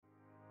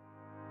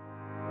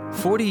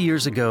40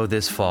 years ago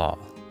this fall,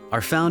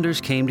 our founders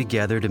came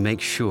together to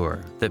make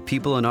sure that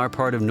people in our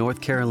part of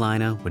North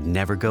Carolina would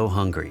never go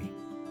hungry.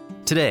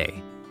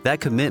 Today, that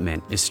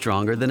commitment is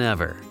stronger than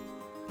ever.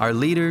 Our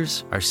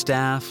leaders, our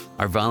staff,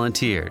 our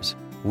volunteers,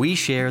 we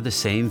share the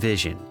same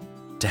vision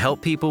to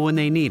help people when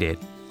they need it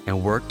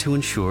and work to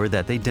ensure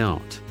that they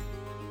don't.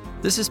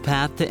 This is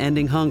Path to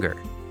Ending Hunger,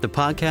 the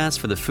podcast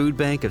for the Food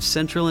Bank of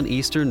Central and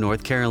Eastern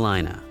North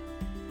Carolina.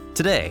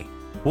 Today,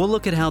 we'll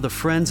look at how the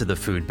Friends of the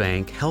Food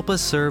Bank help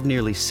us serve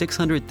nearly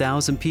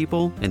 600,000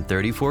 people in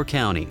 34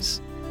 counties.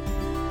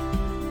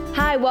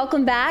 Hi,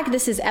 welcome back.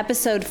 This is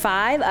episode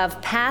 5 of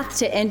Path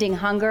to Ending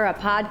Hunger, a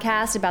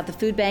podcast about the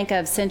Food Bank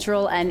of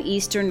Central and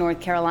Eastern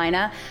North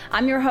Carolina.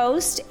 I'm your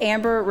host,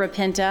 Amber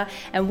Rapenta,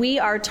 and we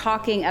are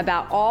talking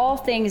about all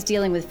things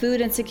dealing with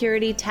food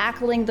insecurity,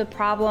 tackling the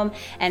problem,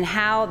 and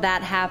how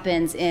that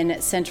happens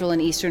in Central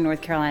and Eastern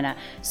North Carolina.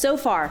 So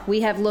far,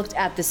 we have looked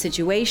at the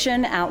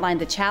situation,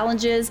 outlined the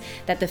challenges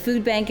that the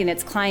food bank and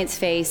its clients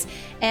face,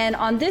 and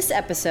on this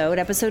episode,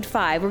 episode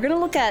 5, we're going to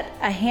look at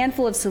a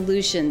handful of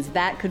solutions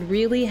that could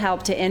really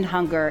help to end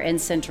hunger in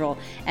Central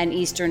and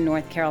Eastern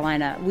North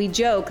Carolina. We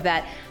joke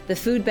that the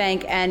food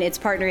bank and its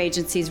partner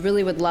agencies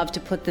really would love to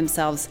put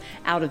themselves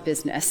out of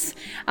business.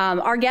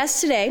 Our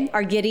guests today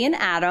are Gideon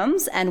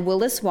Adams and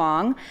Willis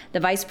Wong, the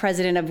Vice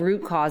President of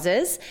Root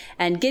Causes.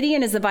 And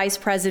Gideon is the Vice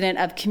President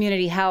of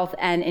Community Health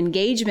and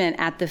Engagement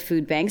at the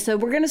food bank. So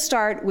we're going to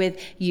start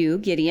with you,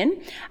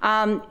 Gideon.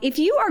 If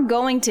you are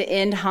going to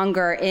end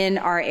hunger in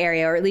our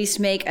area, or at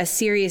least make a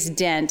serious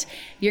dent,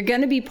 you're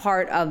going to be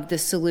part of the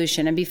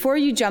solution. And before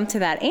you jump to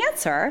that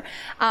answer,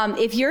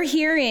 if you're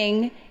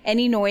hearing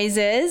any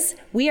noises,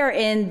 we are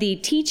in the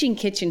teaching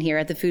kitchen here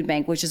at the food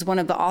bank, which is one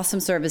of the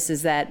awesome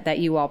services that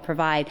you all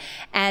provide.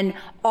 And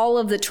all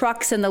of the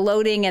trucks and the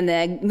loading and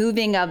the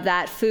moving of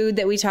that food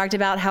that we talked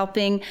about,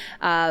 helping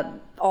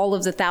all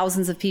of the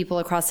thousands of people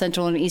across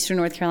Central and Eastern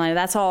North Carolina,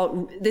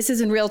 this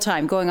is in real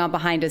time going on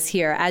behind us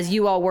here as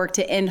you all work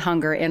to end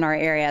hunger in our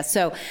area.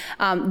 So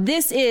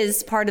this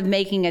is part of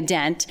making a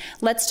dent.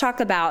 Let's talk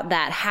about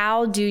that.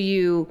 How do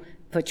you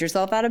put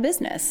yourself out of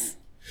business?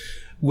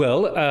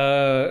 Well,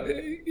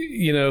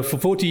 for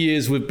 40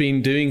 years we've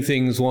been doing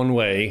things one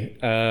way,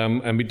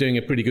 and we're doing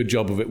a pretty good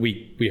job of it,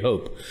 we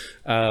hope.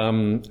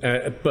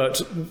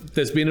 But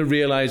there's been a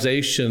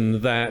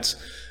realization that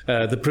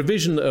the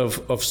provision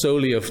of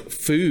solely of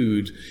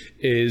food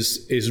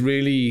is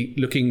really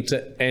looking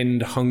to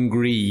end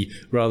hungry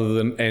rather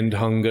than end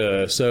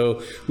hunger.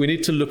 So we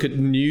need to look at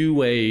new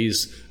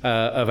ways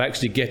of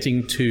actually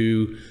getting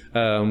to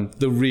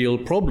the real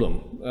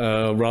problem.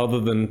 Rather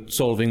than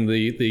solving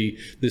the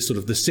sort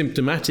of the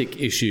symptomatic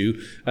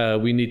issue,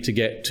 we need to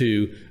get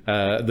to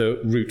the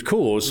root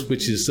cause,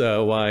 which is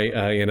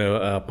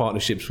why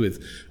partnerships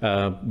with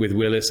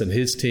Willis and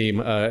his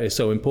team is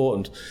so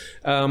important.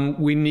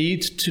 We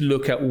need to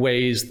look at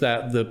ways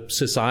that the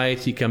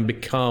society can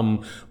become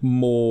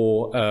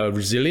more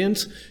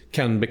resilient,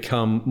 can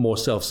become more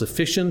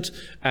self-sufficient,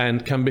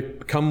 and can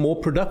become more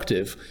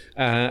productive.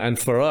 And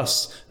for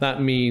us,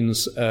 that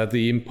means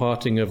the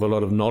imparting of a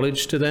lot of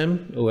knowledge to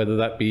them, whether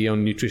that be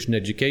on nutrition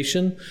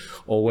education,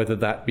 or whether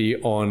that be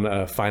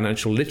on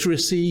financial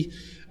literacy,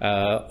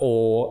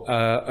 or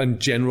on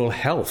general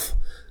health.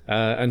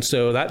 And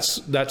so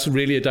that's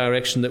really a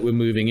direction that we're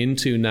moving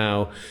into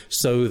now,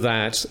 so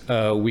that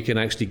we can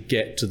actually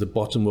get to the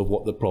bottom of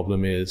what the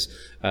problem is,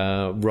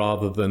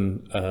 rather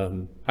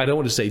than, I don't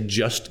want to say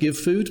just give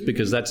food,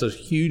 because that's a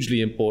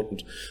hugely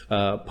important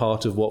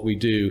part of what we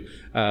do,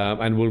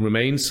 and will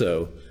remain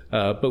so.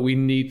 But we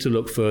need to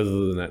look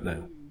further than that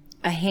now.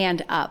 A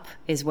hand up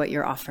is what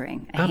you're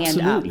offering.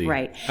 Absolutely. Hand up,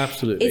 right?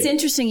 Absolutely. It's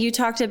interesting. You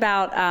talked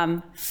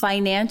about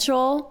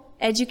financial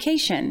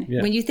education.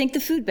 Yeah. When you think the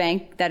food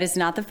bank, that is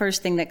not the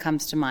first thing that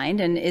comes to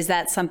mind. And is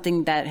that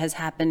something that has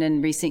happened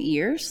in recent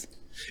years?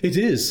 It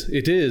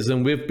is.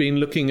 And we've been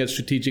looking at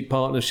strategic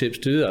partnerships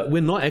to do that.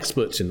 We're not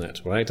experts in that,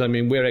 right? I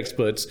mean, we're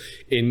experts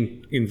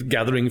in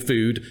gathering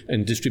food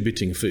and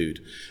distributing food.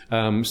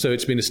 So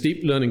it's been a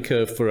steep learning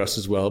curve for us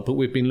as well, but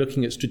we've been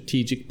looking at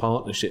strategic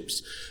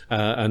partnerships.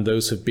 And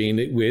those have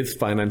been with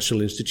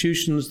financial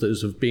institutions,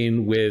 those have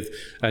been with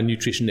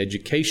nutrition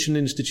education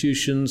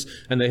institutions,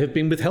 and they have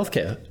been with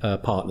healthcare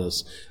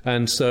partners.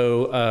 And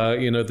so,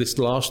 this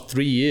last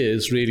 3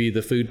 years, really,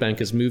 the food bank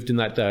has moved in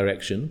that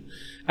direction.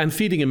 And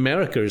Feeding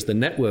America, as the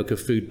network of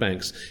food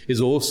banks,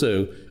 is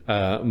also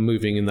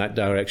moving in that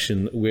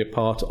direction. We're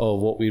part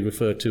of what we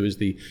refer to as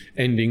the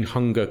Ending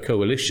Hunger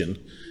Coalition,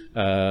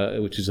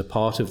 which is a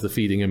part of the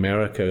Feeding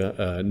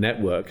America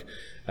network.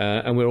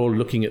 And we're all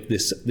looking at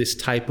this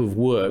type of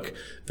work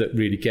that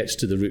really gets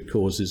to the root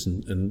causes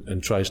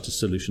and tries to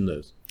solution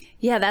those.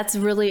 Yeah, that's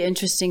really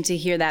interesting to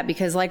hear that,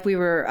 because like we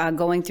were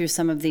going through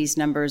some of these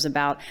numbers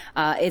about,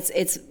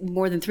 it's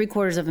more than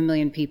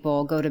 750,000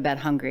 people go to bed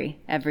hungry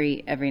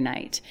every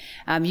night.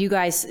 You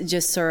guys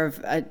just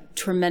serve a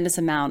tremendous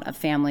amount of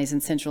families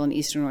in Central and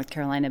Eastern North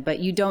Carolina,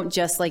 but you don't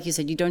just, like you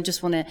said, you don't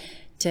just want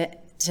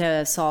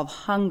to solve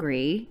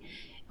hungry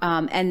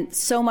And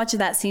so much of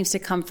that seems to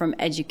come from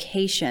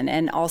education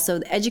and also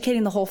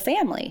educating the whole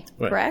family,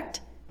 right.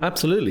 Correct?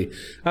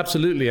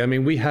 Absolutely. I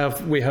mean, we have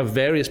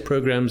various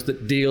programs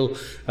that deal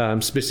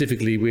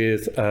specifically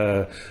with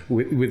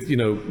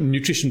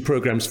nutrition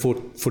programs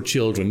for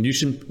children,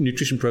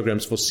 nutrition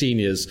programs for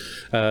seniors,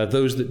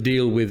 those that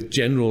deal with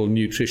general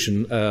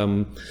nutrition.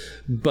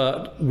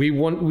 But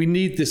we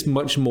need this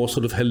much more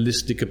sort of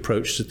holistic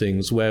approach to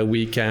things, where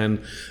we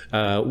can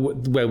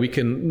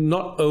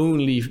not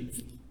only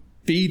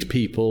feed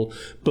people,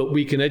 but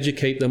we can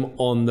educate them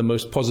on the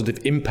most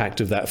positive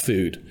impact of that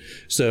food.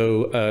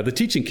 So the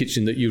teaching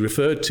kitchen that you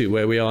referred to,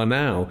 where we are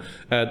now,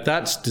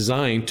 that's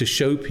designed to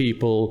show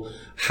people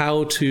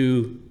how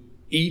to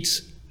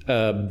eat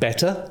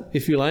better,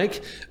 if you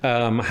like,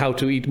 how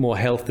to eat more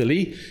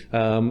healthily.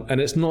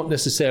 And it's not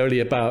necessarily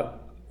about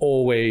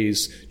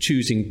always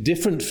choosing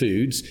different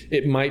foods.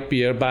 It might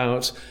be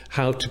about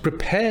how to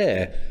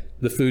prepare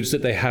the foods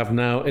that they have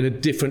now in a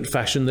different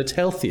fashion that's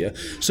healthier.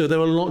 So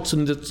there are lots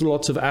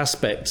of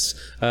aspects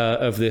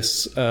of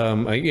this,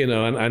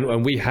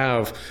 and we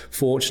have,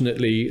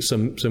 fortunately,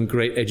 some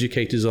great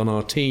educators on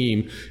our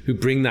team who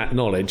bring that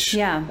knowledge.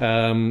 Yeah.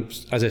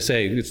 As I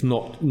say, it's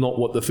not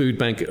what the food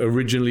bank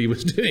originally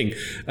was doing,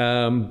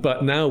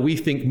 but now we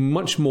think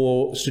much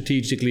more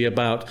strategically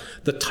about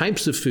the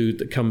types of food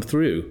that come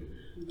through.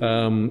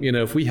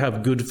 If we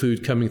have good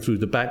food coming through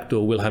the back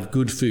door, we'll have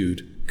good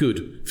food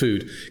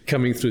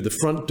coming through the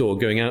front door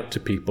going out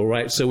to people,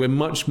 right? So we're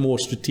much more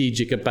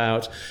strategic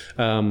about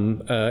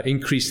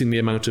increasing the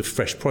amount of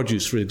fresh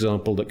produce, for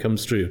example, that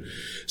comes through.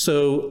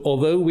 So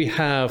although we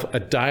have a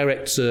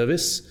direct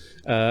service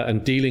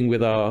and dealing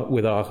with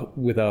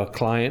our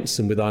clients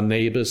and with our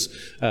neighbors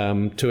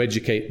to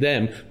educate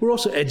them, we're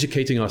also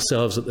educating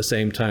ourselves at the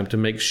same time to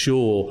make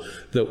sure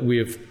that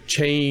we've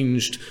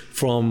changed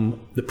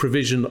from the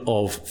provision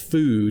of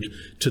food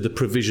to the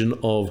provision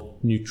of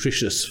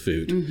nutritious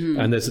food. Mm-hmm.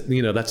 And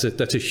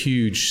that's a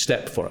huge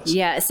step for us.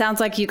 Yeah, it sounds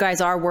like you guys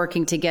are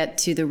working to get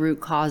to the root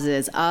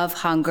causes of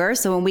hunger.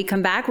 So when we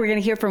come back, we're going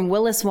to hear from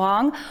Willis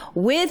Wong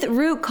with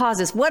Root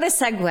Causes. What a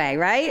segue,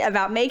 right?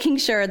 About making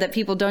sure that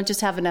people don't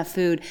just have enough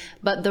food,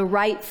 but the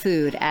right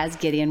food, as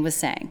Gideon was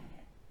saying.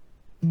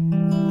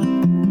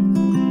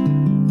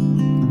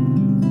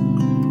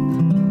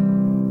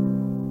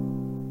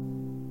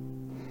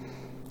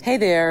 Hey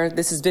there,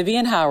 this is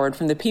Vivian Howard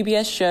from the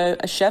PBS show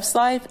A Chef's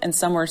Life and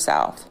Somewhere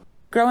South.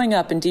 Growing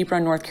up in Deep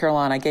Run, North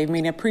Carolina gave me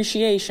an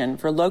appreciation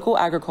for local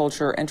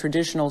agriculture and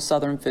traditional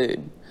Southern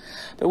food.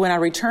 But when I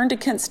returned to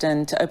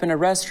Kinston to open a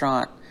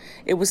restaurant,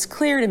 it was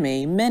clear to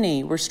me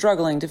many were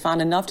struggling to find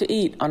enough to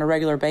eat on a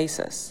regular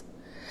basis,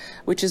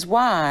 which is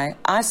why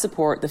I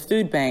support the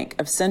Food Bank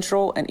of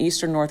Central and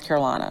Eastern North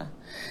Carolina.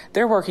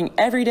 They're working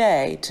every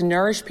day to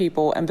nourish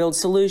people and build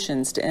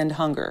solutions to end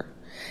hunger.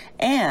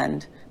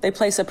 And they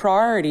place a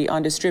priority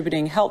on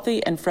distributing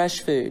healthy and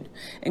fresh food,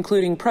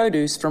 including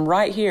produce from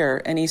right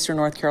here in Eastern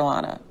North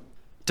Carolina.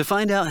 To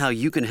find out how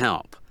you can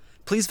help,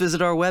 please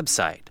visit our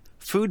website,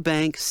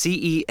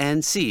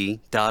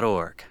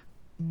 foodbankcenc.org.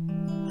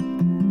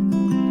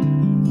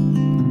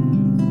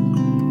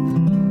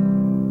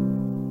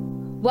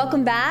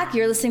 Welcome back.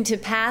 You're listening to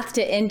Path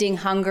to Ending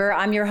Hunger.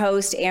 I'm your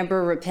host,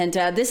 Amber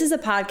Rapinta. This is a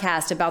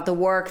podcast about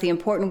the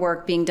important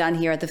work being done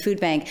here at the Food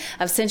Bank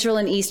of Central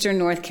and Eastern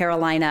North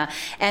Carolina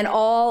and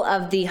all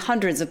of the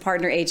hundreds of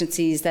partner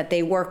agencies that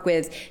they work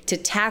with to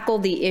tackle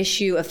the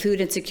issue of food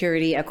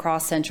insecurity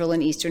across Central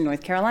and Eastern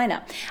North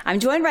Carolina. I'm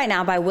joined right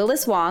now by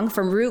Willis Wong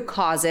from Root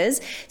Causes.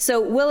 So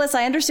Willis,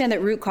 I understand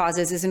that Root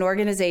Causes is an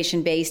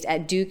organization based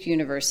at Duke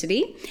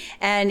University,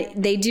 and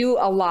they do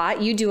a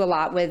lot, you do a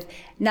lot with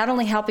not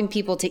only helping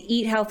people to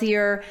eat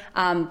healthier,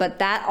 but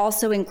that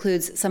also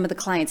includes some of the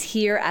clients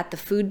here at the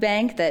food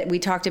bank that we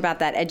talked about,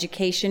 that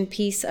education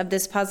piece of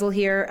this puzzle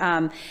here.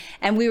 And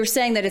we were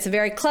saying that it's a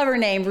very clever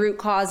name, Root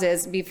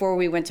Causes, before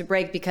we went to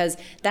break, because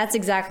that's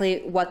exactly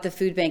what the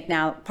food bank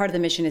now, part of the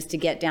mission is to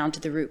get down to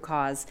the root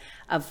cause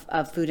of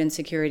food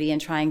insecurity and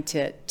trying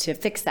to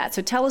fix that.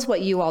 So tell us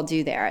what you all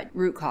do there at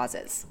Root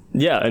Causes.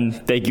 Yeah, and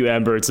thank you,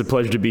 Amber. It's a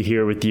pleasure to be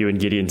here with you and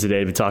Gideon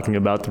today to be talking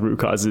about the root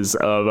causes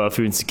of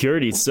food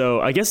insecurity. So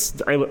I guess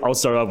I'll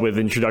start off with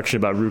an introduction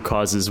about Root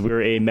Causes.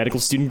 We're a medical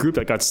student group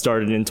that got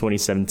started in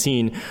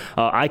 2017.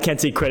 I can't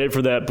take credit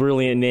for that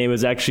brilliant name. It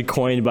was actually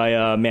coined by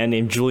a man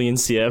named Julian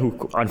Sia,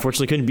 who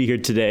unfortunately couldn't be here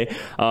today,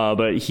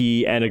 but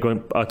he and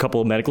a couple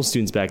of medical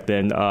students back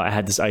then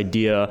had this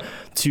idea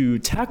to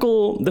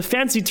tackle the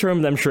fancy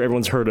term that I'm sure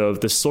everyone's heard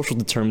of, the social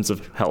determinants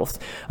of health,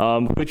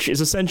 which is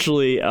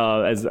essentially,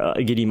 as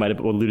Gideon might have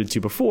alluded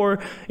to before,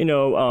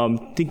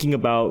 thinking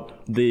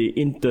about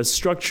the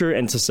structure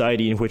and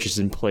society in which is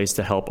in place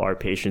to help our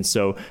patients.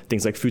 So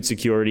things like food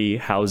security,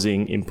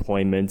 housing,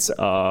 employment,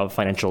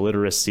 financial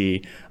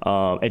literacy,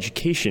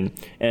 education.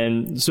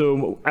 And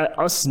so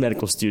us as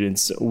medical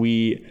students,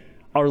 we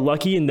are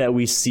lucky in that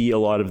we see a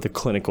lot of the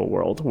clinical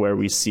world, where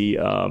we see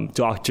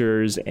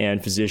doctors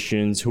and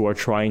physicians who are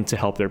trying to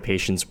help their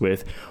patients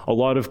with a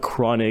lot of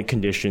chronic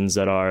conditions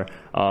that are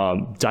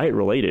diet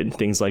related,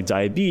 things like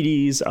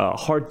diabetes,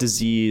 heart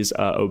disease,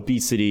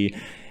 obesity.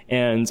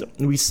 And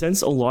we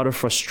sense a lot of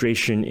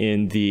frustration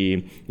in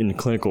the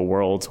clinical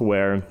world,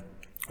 where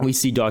we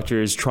see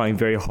doctors trying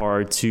very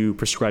hard to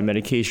prescribe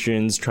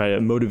medications, try to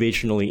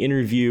motivationally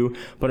interview,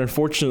 but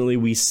unfortunately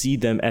we see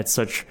them at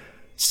such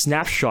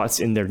snapshots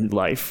in their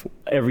life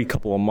every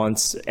couple of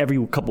months,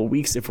 every couple of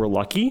weeks if we're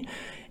lucky.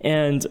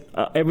 And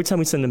every time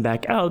we send them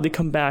back out, they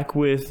come back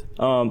with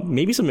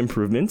maybe some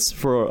improvements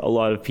for a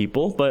lot of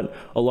people, but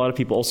a lot of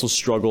people also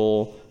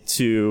struggle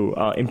to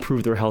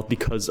improve their health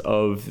because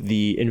of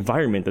the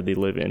environment that they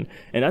live in.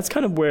 And that's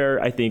kind of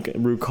where I think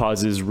Root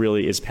Causes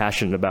really is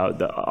passionate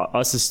about.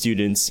 Us as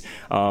students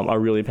are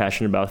really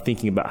passionate about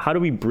thinking about how do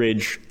we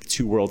bridge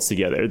two worlds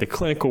together, the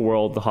clinical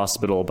world, the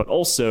hospital, but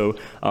also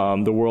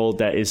the world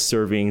that is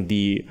serving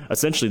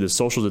essentially the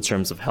social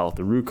determinants of health,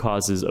 the root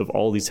causes of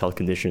all these health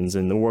conditions,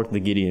 and the work that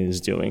Gideon is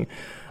doing.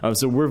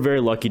 So we're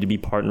very lucky to be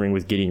partnering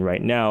with Gideon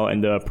right now.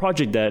 And the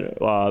project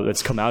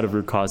that's come out of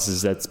Root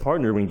Causes that's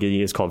partnered with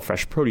Gideon is called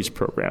Fresh Produce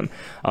Program.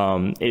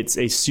 It's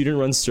a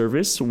student-run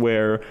service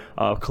where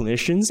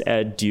clinicians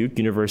at Duke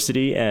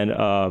University and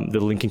the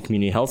Lincoln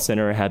Community Health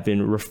Center have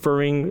been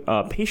referring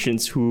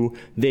patients who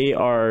they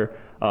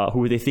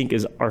think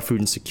are food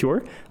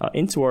insecure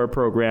into our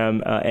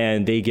program,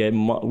 and they get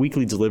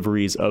weekly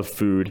deliveries of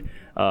food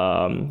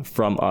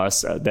from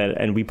us.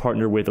 And we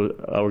partner with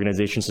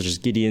organizations such as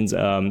Gideon's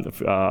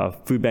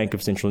Food Bank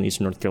of Central and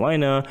Eastern North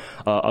Carolina,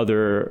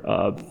 other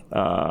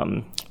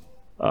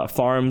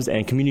farms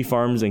and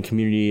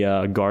community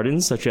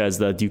gardens such as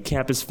the Duke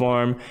Campus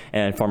Farm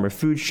and Farmer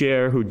Food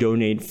Share, who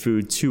donate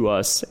food to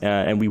us,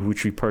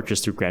 which we purchase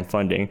through grant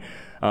funding.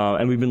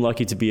 And we've been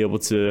lucky to be able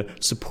to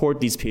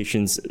support these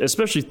patients,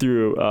 especially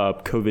through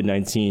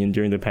COVID-19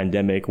 during the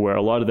pandemic, where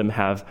a lot of them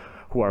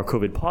who are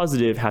COVID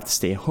positive have to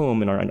stay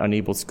home and are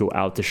unable to go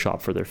out to shop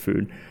for their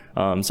food.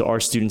 So our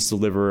students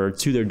deliver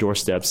to their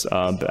doorsteps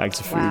bags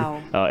of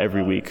food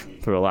every week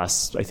for the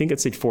last, I think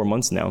I'd say 4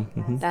 months now.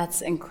 Mm-hmm.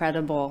 That's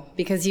incredible,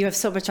 because you have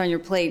so much on your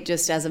plate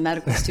just as a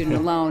medical student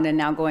alone, and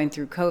now going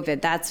through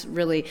COVID. That's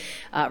really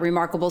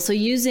remarkable. So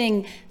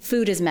using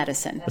food as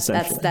medicine,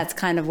 that's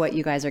kind of what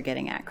you guys are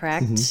getting at,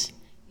 correct? Mm-hmm.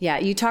 Yeah,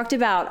 you talked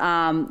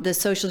about the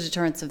social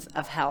deterrents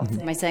of health.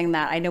 Mm-hmm. Am I saying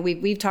that? I know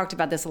we've talked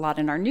about this a lot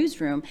in our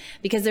newsroom,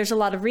 because there's a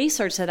lot of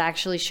research that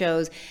actually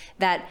shows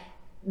that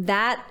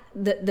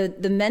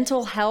the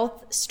mental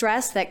health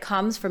stress that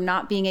comes from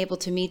not being able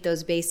to meet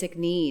those basic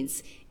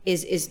needs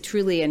is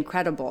truly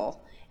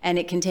incredible, and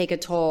it can take a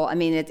toll. I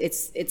mean,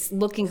 it's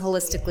looking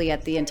holistically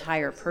at the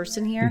entire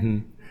person here.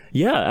 Mm-hmm.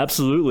 Yeah,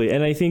 absolutely.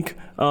 And I think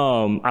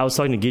I was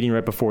talking to Gideon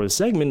right before the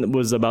segment,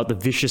 was about the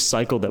vicious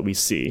cycle that we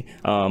see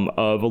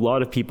of a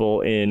lot of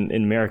people in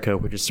America,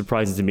 which is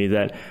surprising to me,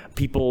 that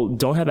people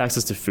don't have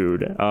access to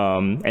food,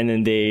 and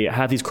then they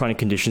have these chronic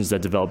conditions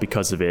that develop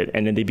because of it,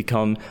 and then they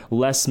become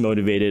less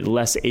motivated,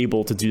 less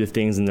able to do the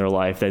things in their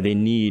life that they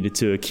need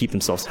to keep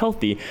themselves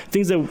healthy,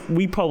 things that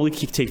we probably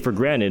take for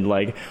granted,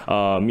 like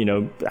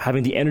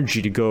having the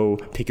energy to go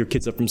pick your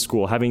kids up from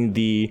school, having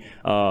the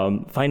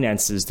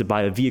finances to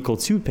buy a vehicle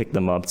to pick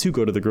them up, to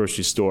go to the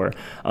grocery store.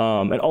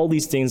 And all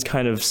these things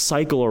kind of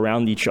cycle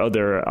around each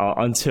other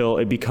until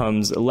it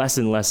becomes less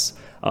and less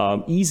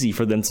easy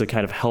for them to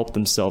kind of help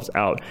themselves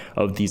out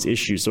of these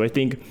issues. So I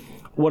think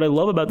what I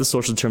love about the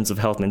social terms of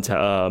health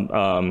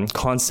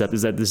concept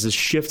is that there's a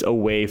shift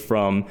away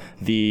from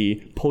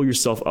the pull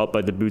yourself up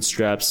by the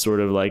bootstraps sort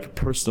of like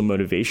personal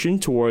motivation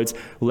towards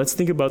let's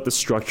think about the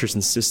structures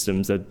and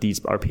systems that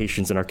our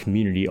patients in our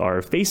community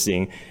are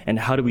facing, and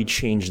how do we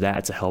change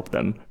that to help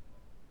them.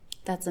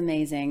 That's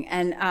amazing.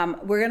 And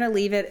we're going to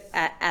leave it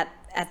at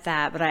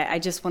that, but I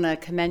just want to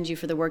commend you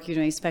for the work you're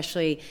doing,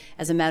 especially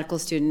as a medical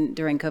student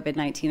during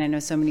COVID-19. I know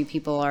so many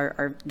people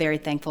are very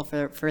thankful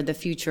for the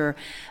future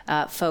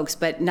folks,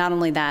 but not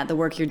only that, the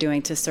work you're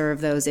doing to serve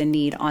those in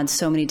need on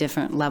so many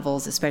different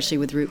levels, especially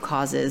with Root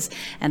Causes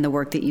and the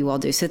work that you all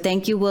do. So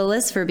thank you,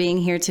 Willis, for being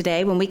here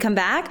today. When we come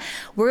back,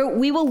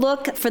 we will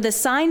look for the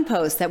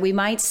signposts that we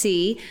might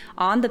see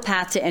on the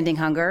path to ending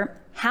hunger.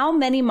 How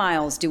many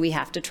miles do we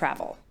have to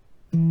travel?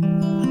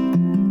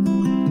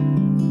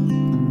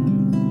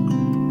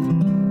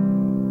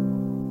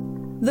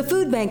 The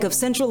Food Bank of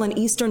Central and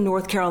Eastern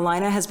North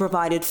Carolina has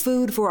provided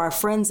food for our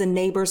friends and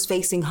neighbors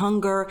facing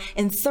hunger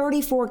in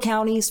 34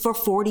 counties for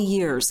 40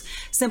 years.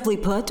 Simply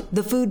put,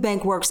 the Food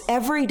Bank works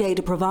every day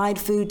to provide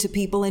food to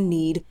people in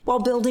need while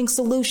building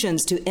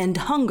solutions to end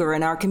hunger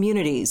in our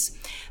communities.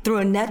 Through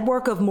a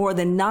network of more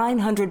than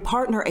 900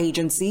 partner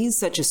agencies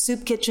such as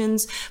soup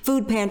kitchens,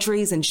 food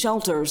pantries, and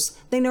shelters,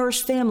 they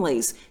nourish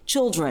families,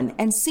 children,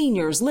 and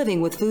seniors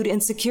living with food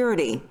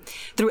insecurity.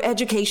 Through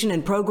education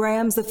and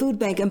programs, the Food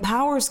Bank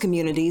empowers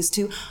communities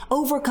to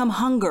overcome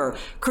hunger,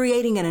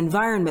 creating an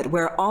environment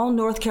where all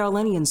North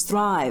Carolinians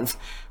thrive.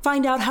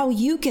 Find out how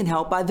you can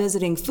help by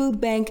visiting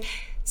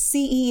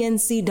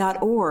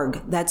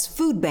foodbankcenc.org. That's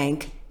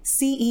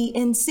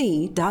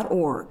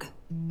foodbankcenc.org.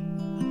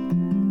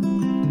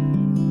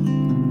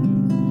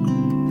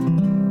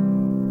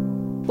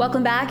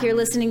 Welcome back. You're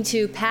listening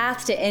to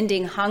Path to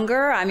Ending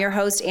Hunger. I'm your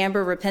host,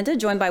 Amber Rapenta,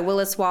 joined by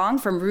Willis Wong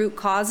from Root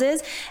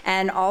Causes,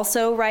 and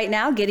also right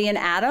now, Gideon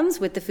Adams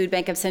with the Food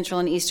Bank of Central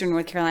and Eastern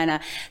North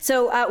Carolina.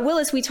 So,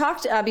 Willis, we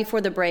talked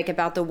before the break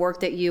about the work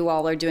that you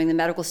all are doing, the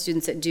medical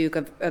students at Duke,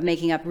 of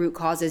making up Root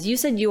Causes. You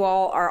said you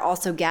all are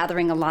also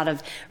gathering a lot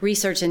of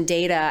research and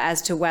data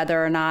as to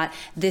whether or not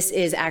this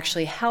is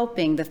actually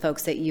helping the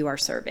folks that you are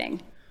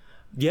serving.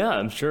 Yeah,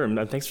 I'm sure.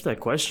 Thanks for that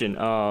question.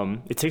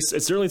 It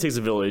certainly takes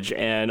a village,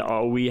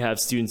 and we have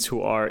students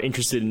who are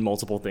interested in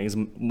multiple things.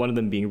 One of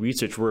them being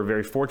research. We're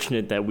very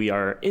fortunate that we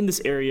are in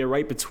this area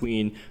right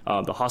between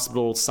the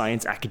hospital,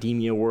 science,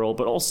 academia world,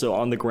 but also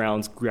on the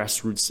ground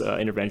grassroots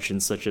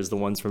interventions such as the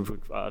ones from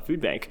Food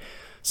Bank.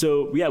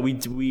 So yeah,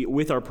 we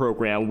with our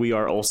program, we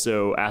are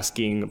also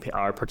asking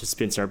our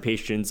participants and our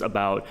patients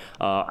about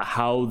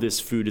how this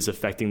food is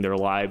affecting their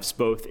lives,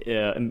 both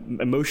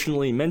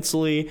emotionally,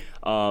 mentally,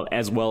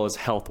 as well as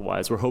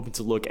health-wise. We're hoping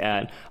to look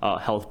at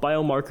health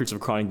biomarkers of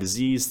chronic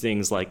disease,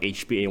 things like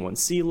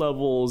HbA1c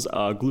levels,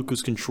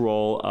 glucose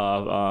control,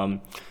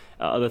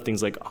 other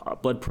things like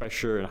blood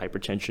pressure and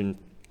hypertension.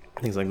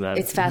 Things like that.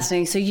 It's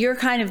fascinating. So you're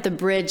kind of the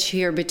bridge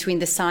here between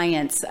the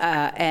science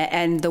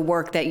and the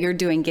work that you're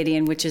doing,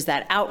 Gideon, which is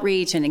that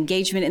outreach and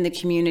engagement in the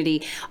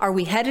community. Are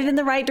we headed in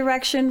the right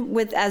direction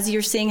as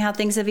you're seeing how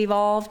things have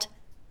evolved?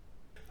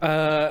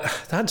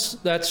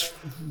 That's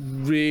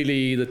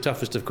really the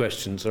toughest of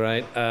questions,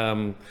 right?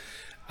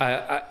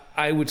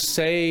 I would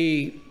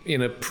say,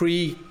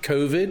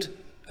 pre-COVID,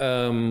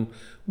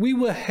 we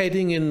were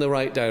heading in the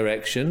right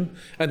direction,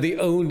 and the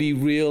only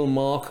real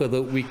marker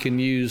that we can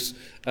use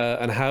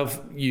and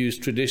have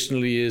used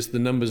traditionally is the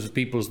numbers of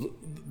people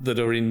that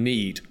are in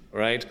need,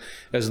 right?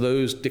 As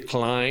those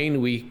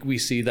decline, we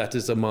see that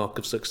as a mark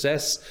of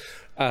success.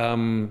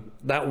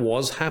 That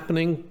was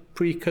happening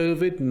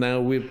pre-COVID.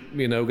 Now we're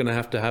going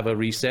to have a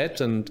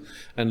reset and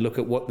look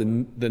at what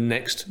the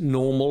next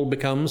normal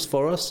becomes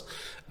for us.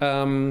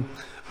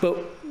 But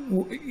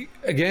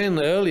again,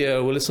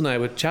 earlier, Willis and I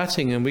were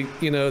chatting, and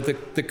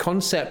the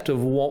concept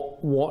of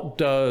what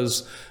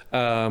does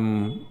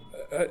no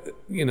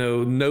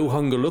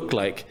hunger look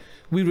like,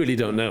 we really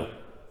don't know,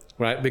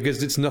 right?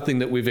 Because it's nothing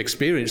that we've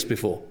experienced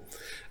before.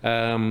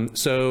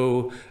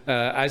 So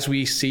as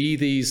we see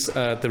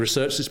the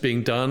research that's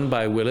being done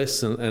by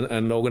Willis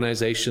and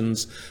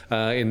organizations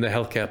in the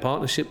healthcare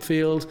partnership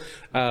field,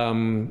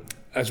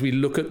 as we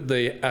look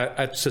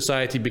at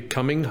society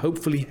becoming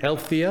hopefully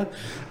healthier,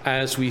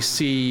 as we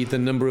see the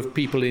number of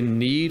people in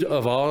need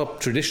of our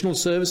traditional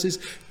services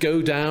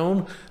go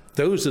down,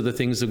 those are the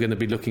things we're going to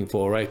be looking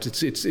for, right?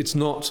 It's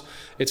not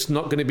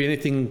going to be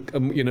anything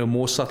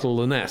more subtle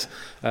than that.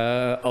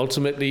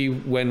 Ultimately,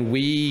 when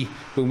we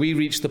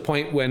reach the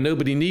point where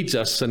nobody needs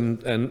us,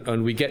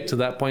 and we get to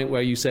that point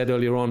where you said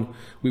earlier on,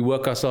 we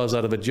work ourselves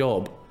out of a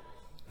job.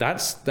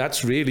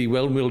 That's really,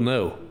 well, we'll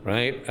know,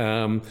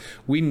 right?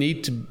 We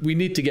need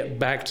to get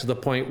back to the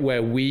point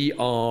where we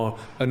are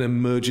an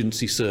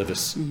emergency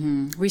service,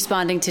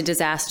 responding to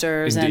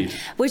disasters, Indeed. and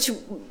which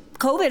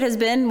COVID has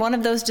been one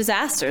of those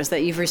disasters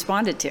that you've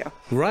responded to.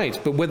 Right,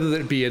 but whether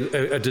it be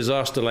a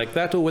disaster like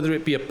that, or whether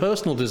it be a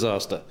personal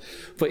disaster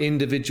for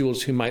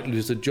individuals who might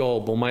lose a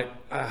job or might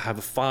have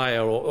a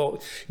fire, or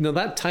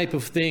that type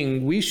of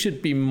thing, we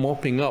should be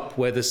mopping up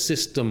where the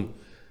system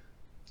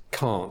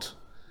can't.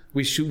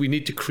 We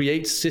need to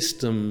create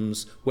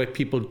systems where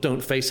people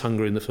don't face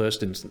hunger in the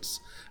first instance.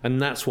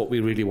 And that's what we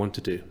really want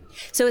to do.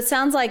 So it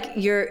sounds like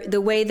the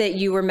way that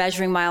you were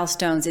measuring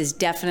milestones is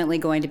definitely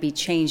going to be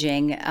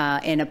changing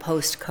in a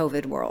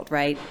post-COVID world,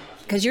 right?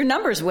 Because your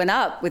numbers went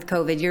up with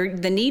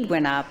COVID. The need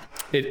went up.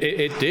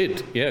 It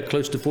did, yeah,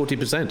 close to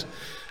 40%.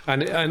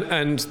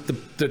 And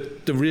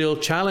the real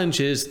challenge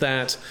is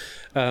that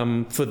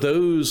for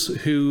those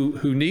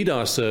who need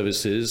our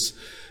services,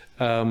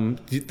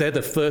 they're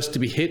the first to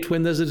be hit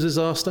when there's a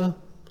disaster,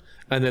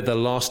 and they're the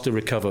last to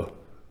recover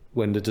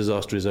when the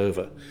disaster is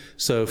over.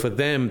 So for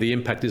them, the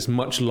impact is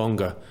much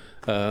longer.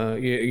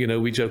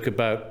 We joke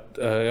about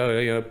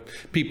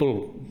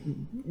people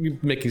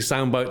making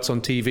sound bites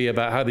on TV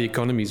about how the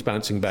economy is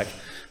bouncing back.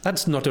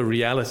 That's not a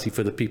reality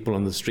for the people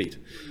on the street.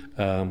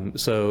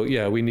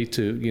 We need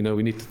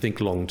to think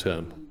long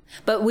term.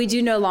 But we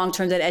do know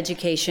long-term that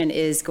education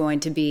is going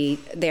to be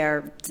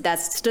there.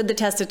 That's stood the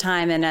test of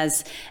time, and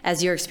as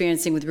you're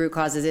experiencing with Root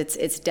Causes,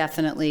 it's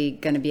definitely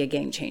going to be a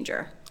game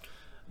changer.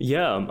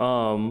 Yeah.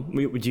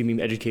 Do you mean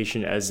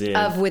education as in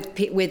with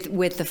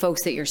the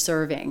folks that you're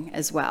serving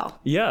as well?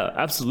 Yeah,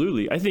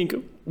 absolutely. I think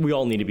we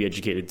all need to be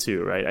educated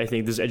too, right? I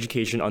think there's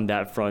education on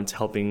that front,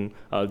 helping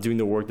doing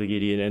the work that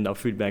Gideon and our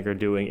food bank are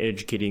doing,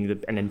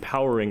 educating and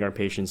empowering our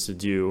patients to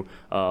do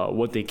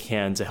what they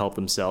can to help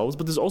themselves.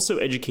 But there's also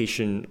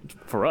education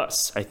for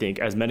us, I think,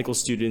 as medical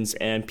students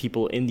and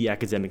people in the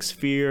academic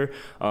sphere,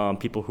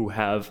 people who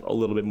have a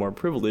little bit more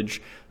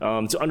privilege,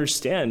 to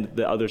understand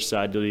the other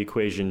side of the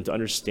equation, to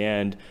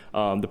understand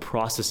the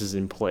processes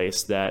in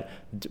place that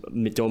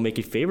don't make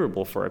it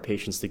favorable for our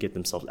patients to get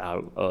themselves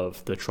out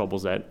of the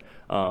troubles that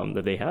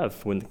they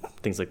have when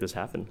things like this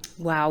happen.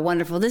 Wow,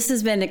 wonderful. This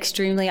has been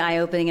extremely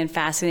eye-opening and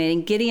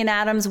fascinating. Gideon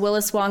Adams,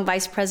 Willis Wong,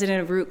 Vice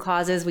President of Root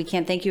Causes, we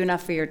can't thank you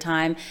enough for your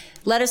time.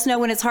 Let us know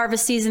when it's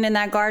harvest season in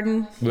that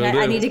garden.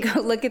 I need to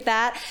go look at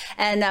that.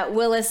 And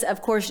Willis,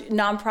 of course,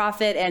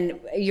 nonprofit, and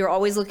you're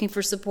always looking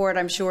for support,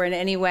 I'm sure, in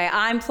any way.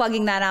 I'm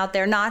plugging that out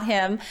there, not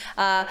him.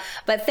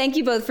 But thank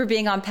you both for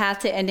being on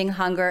Path to Ending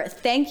Hunger.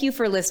 Thank you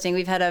for listening.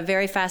 We've had a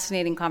very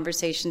fascinating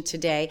conversation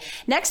today.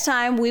 Next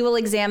time, we will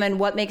examine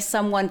what makes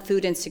someone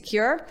food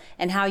insecure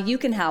and how you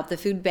can help the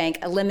food bank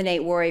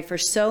eliminate worry for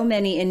so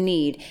many in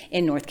need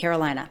in North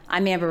Carolina.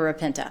 I'm Amber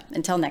Rapenta.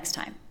 Until next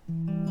time.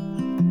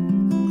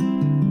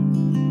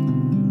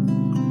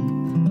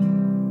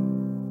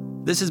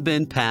 This has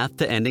been Path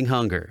to Ending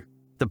Hunger,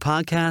 the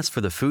podcast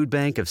for the Food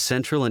Bank of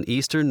Central and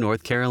Eastern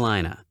North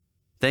Carolina.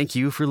 Thank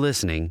you for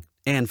listening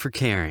and for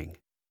caring.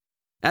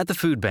 At the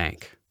Food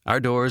Bank, our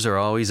doors are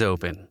always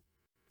open.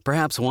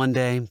 Perhaps one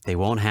day they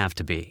won't have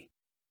to be.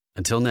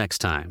 Until next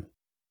time.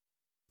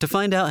 To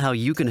find out how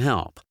you can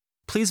help,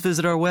 please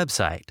visit our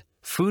website,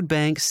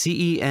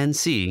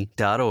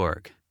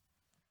 foodbankcenc.org.